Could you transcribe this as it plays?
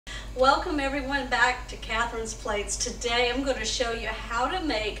Welcome everyone back to Catherine's Plates. Today I'm going to show you how to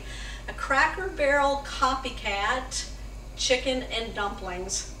make a Cracker Barrel copycat chicken and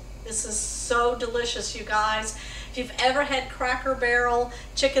dumplings. This is so delicious, you guys. If you've ever had Cracker Barrel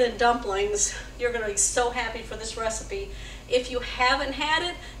chicken and dumplings, you're going to be so happy for this recipe. If you haven't had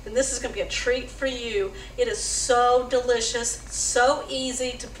it, then this is going to be a treat for you. It is so delicious, so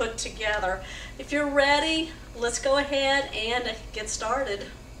easy to put together. If you're ready, let's go ahead and get started.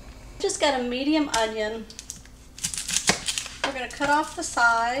 Just got a medium onion. We're going to cut off the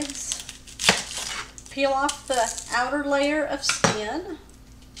sides, peel off the outer layer of skin. I'm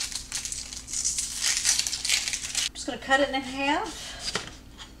just going to cut it in half.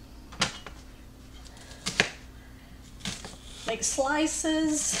 Make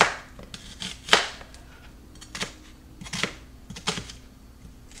slices.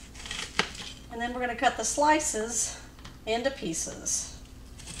 And then we're going to cut the slices into pieces.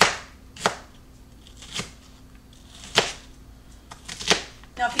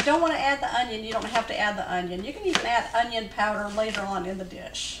 Now, if you don't want to add the onion, you don't have to add the onion. You can even add onion powder later on in the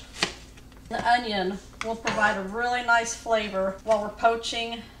dish. The onion will provide a really nice flavor while we're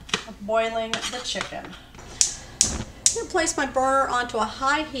poaching, boiling the chicken. I'm going to place my burner onto a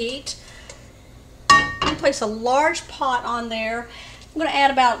high heat. I'm going to place a large pot on there. I'm going to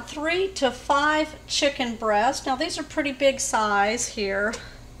add about 3 to 5 chicken breasts. Now, these are pretty big size here.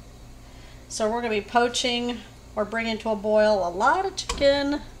 So we're going to be poaching or bringing to a boil a lot of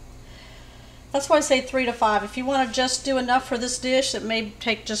chicken. That's why I say 3 to 5. If you want to just do enough for this dish, it may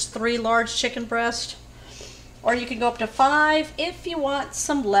take just 3 large chicken breasts. Or you can go up to 5 if you want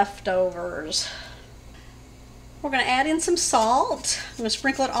some leftovers. We're going to add in some salt. I'm going to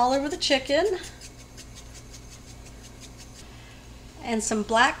sprinkle it all over the chicken. And some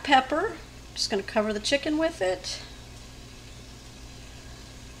black pepper. Just going to cover the chicken with it.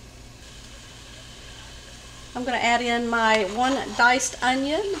 I'm going to add in my 1 diced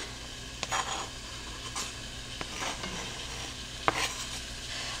onion.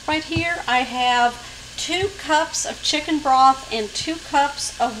 Right here I have 2 cups of chicken broth and 2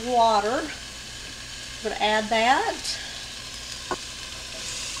 cups of water. I'm going to add that.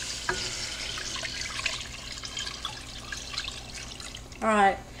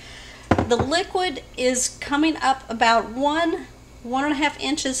 Alright, the liquid is coming up about 1.5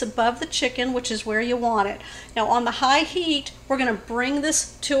 inches above the chicken, which is where you want it. Now on the high heat, we're going to bring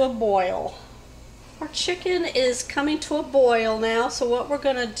this to a boil. Our chicken is coming to a boil now, so what we're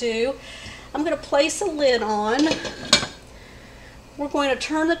going to do, I'm going to place a lid on. We're going to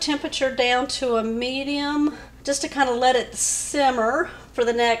turn the temperature down to a medium, just to kind of let it simmer for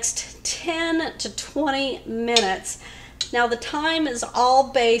the next 10 to 20 minutes. Now the time is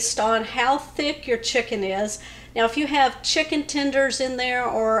all based on how thick your chicken is. Now if you have chicken tenders in there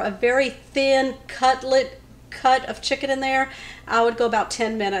or a very thin cut of chicken in there, I would go about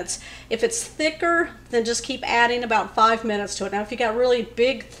 10 minutes. If it's thicker, then just keep adding about 5 minutes to it. Now if you got really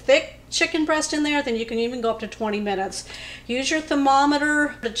big, thick chicken breast in there, then you can even go up to 20 minutes. Use your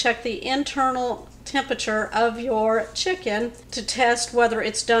thermometer to check the internal temperature of your chicken to test whether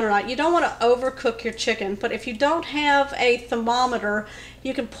it's done or not. You don't want to overcook your chicken, but if you don't have a thermometer,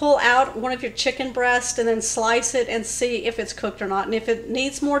 you can pull out one of your chicken breasts and then slice it and see if it's cooked or not. And if it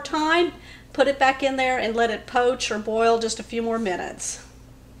needs more time, put it back in there and let it poach or boil just a few more minutes.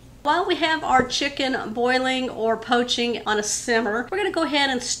 While we have our chicken boiling or poaching on a simmer, we're going to go ahead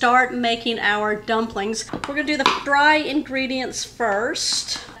and start making our dumplings. We're going to do the dry ingredients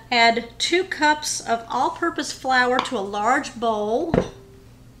first. Add 2 cups of all-purpose flour to a large bowl.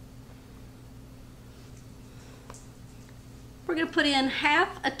 We're going to put in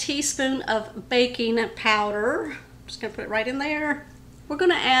half a teaspoon of baking powder. Just going to put it right in there. We're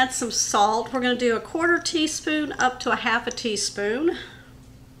going to add some salt. We're going to do a 1/4 teaspoon up to a 1/2 teaspoon.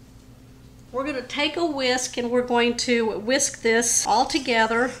 We're going to take a whisk and we're going to whisk this all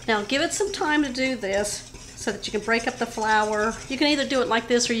together. Now give it some time to do this so that you can break up the flour. You can either do it like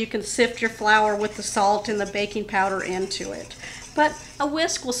this or you can sift your flour with the salt and the baking powder into it. But a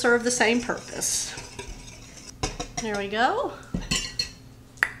whisk will serve the same purpose. There we go.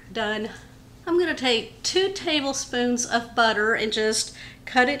 Done. I'm going to take 2 tablespoons of butter and just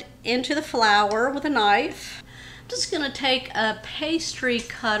cut it into the flour with a knife. I'm just going to take a pastry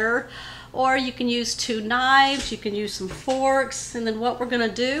cutter, or you can use 2 knives, you can use some forks, and then what we're going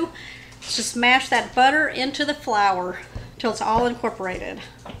to do is just mash that butter into the flour until it's all incorporated.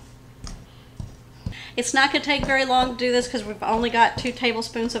 It's not going to take very long to do this because we've only got 2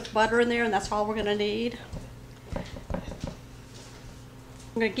 tablespoons of butter in there, and that's all we're going to need.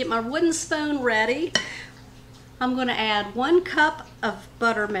 I'm going to get my wooden spoon ready. I'm going to add 1 cup of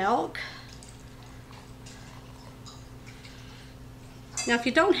buttermilk. Now if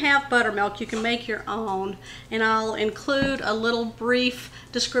you don't have buttermilk, you can make your own, and I'll include a little brief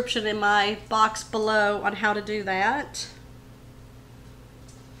description in my box below on how to do that.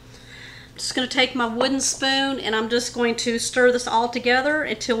 I'm just going to take my wooden spoon and I'm just going to stir this all together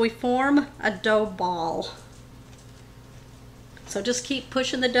until we form a dough ball. So just keep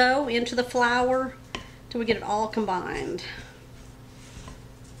pushing the dough into the flour till we get it all combined.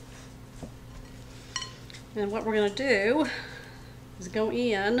 And what we're going to do is go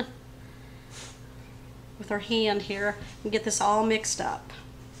in with our hand here and get this all mixed up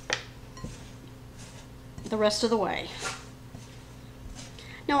the rest of the way.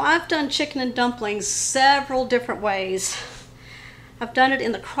 Now I've done chicken and dumplings several different ways. I've done it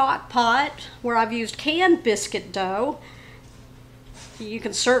in the crock pot where I've used canned biscuit dough. You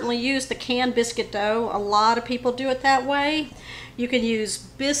can certainly use the canned biscuit dough. A lot of people do it that way. You can use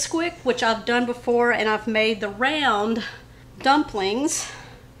Bisquick, which I've done before, and I've made the round dumplings.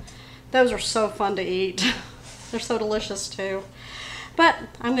 Those are so fun to eat. They're so delicious too. But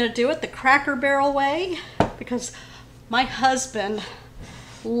I'm going to do it the Cracker Barrel way because my husband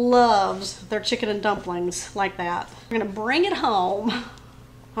loves their chicken and dumplings like that. I'm going to bring it home.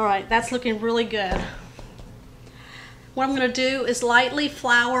 All right, that's looking really good. What I'm going to do is lightly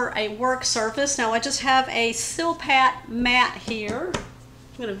flour a work surface. Now I just have a Silpat mat here.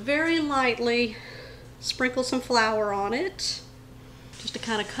 I'm going to very lightly sprinkle some flour on it just to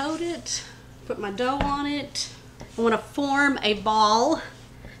kind of coat it, put my dough on it. I want to form a ball.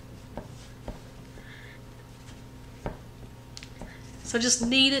 So just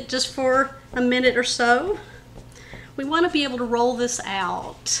knead it just for a minute or so. We want to be able to roll this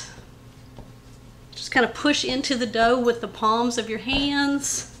out. Just kind of push into the dough with the palms of your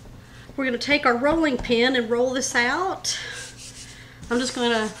hands. We're going to take our rolling pin and roll this out. I'm just going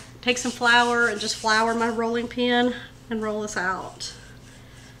to take some flour and just flour my rolling pin and roll this out.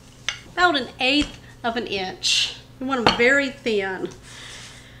 About 1/8 of an inch. We want them very thin.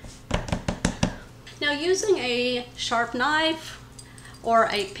 Now using a sharp knife or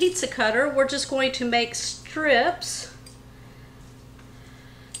a pizza cutter, we're just going to make strips.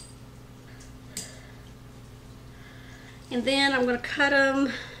 And then I'm going to cut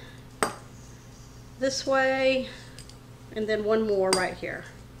them this way and then one more right here.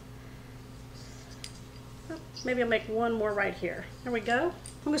 Maybe I'll make one more right here. There we go.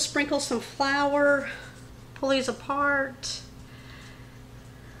 I'm going to sprinkle some flour, pull these apart.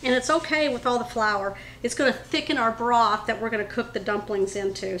 And it's okay with all the flour. It's going to thicken our broth that we're going to cook the dumplings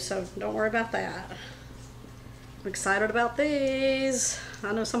into, so don't worry about that. I'm excited about these.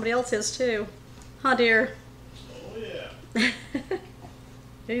 I know somebody else is too. Huh, dear? Oh, yeah.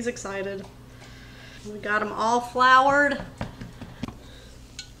 He's excited. We got them all floured.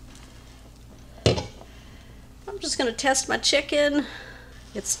 I'm just going to test my chicken.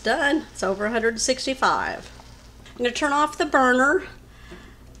 It's done. It's over 165. I'm going to turn off the burner.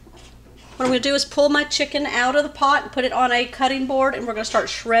 What I'm going to do is pull my chicken out of the pot and put it on a cutting board, and we're going to start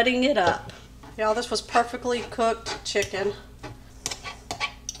shredding it up. Y'all, this was perfectly cooked chicken.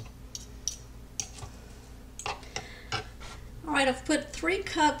 Alright, I've put 3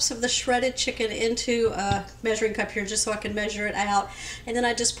 cups of the shredded chicken into a measuring cup here just so I can measure it out. And then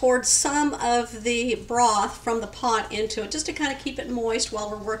I just poured some of the broth from the pot into it just to kind of keep it moist while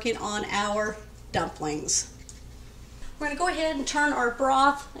we're working on our dumplings. We're going to go ahead and turn our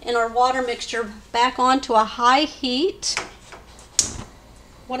broth and our water mixture back on to a high heat.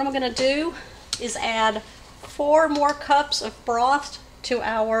 What I'm going to do is add 4 more cups of broth to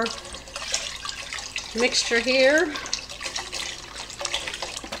our mixture here.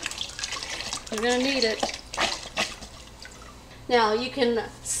 You're going to need it. Now you can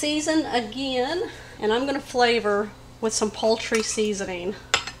season again, and I'm going to flavor with some poultry seasoning.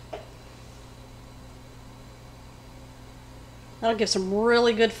 That'll give some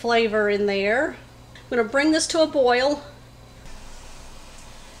really good flavor in there. I'm going to bring this to a boil.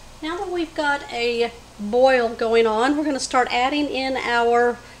 Now that we've got a boil going on, we're going to start adding in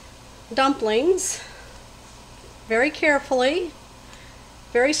our dumplings very carefully.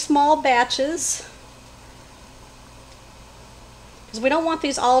 Very small batches, because we don't want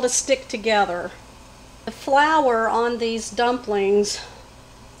these all to stick together. The flour on these dumplings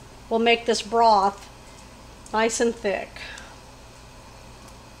will make this broth nice and thick.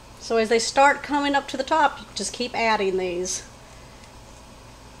 So as they start coming up to the top, you just keep adding these.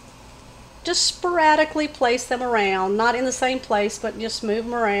 Just sporadically place them around, not in the same place, but just move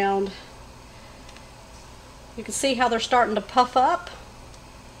them around. You can see how they're starting to puff up.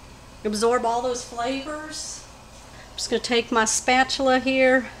 Absorb all those flavors. Just going to take my spatula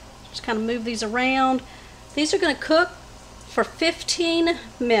here, just kind of move these around. These are going to cook for 15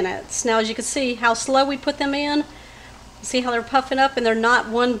 minutes. Now, as you can see how slow we put them in, see how they're puffing up and they're not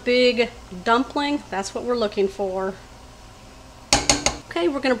one big dumpling? That's what we're looking for. Okay,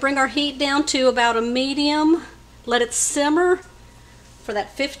 we're going to bring our heat down to about a medium. Let it simmer for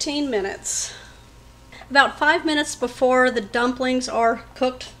that 15 minutes. About 5 minutes before the dumplings are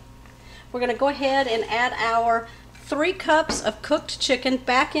cooked, we're going to go ahead and add our 3 cups of cooked chicken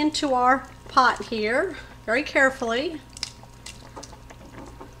back into our pot here, very carefully.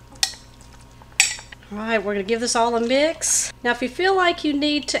 All right, we're going to give this all a mix. Now, if you feel like you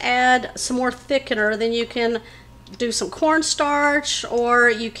need to add some more thickener, then you can do some cornstarch, or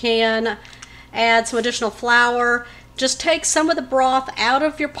you can add some additional flour. Just take some of the broth out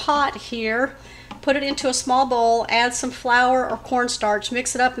of your pot here, put it into a small bowl, add some flour or cornstarch,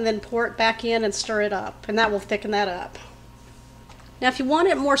 mix it up, and then pour it back in and stir it up, and that will thicken that up. Now, if you want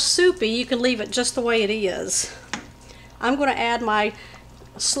it more soupy, you can leave it just the way it is. I'm going to add my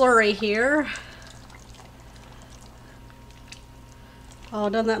slurry here. Oh,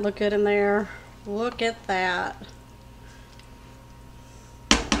 doesn't that look good in there? Look at that.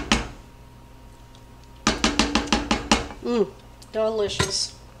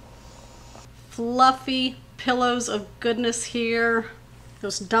 Delicious. Fluffy pillows of goodness here.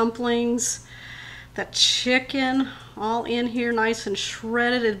 Those dumplings, that chicken all in here nice and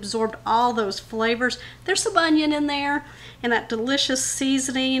shredded. It absorbed all those flavors. There's some onion in there and that delicious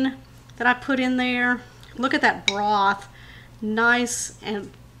seasoning that I put in there. Look at that broth, nice and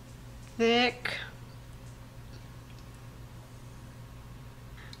thick.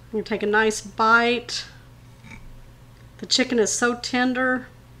 I'm going to take a nice bite. The chicken is so tender.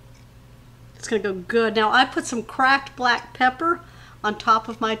 It's going to go good. Now, I put some cracked black pepper on top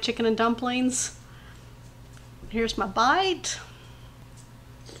of my chicken and dumplings. Here's my bite.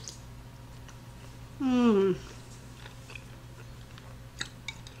 That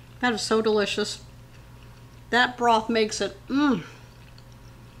is so delicious. That broth makes it, The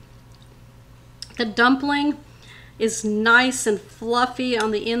dumpling is nice and fluffy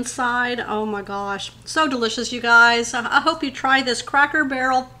on the inside. Oh my gosh, so delicious, you guys. I hope you try this Cracker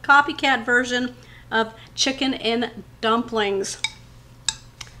Barrel copycat version of chicken and dumplings.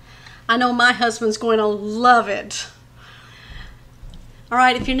 I know my husband's going to love it. All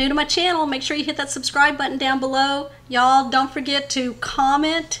right, if you're new to my channel, make sure you hit that subscribe button down below. Y'all, don't forget to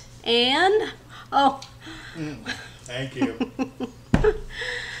comment and, thank you.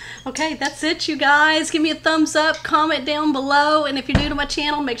 Okay, that's it, you guys. Give me a thumbs up, comment down below, and if you're new to my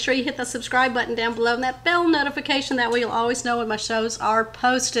channel, make sure you hit the subscribe button down below and that bell notification. That way you'll always know when my shows are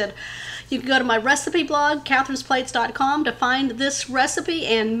posted. You can go to my recipe blog, katherinesplates.com, to find this recipe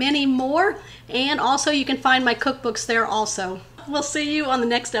and many more, and also you can find my cookbooks there also. We'll see you on the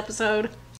next episode.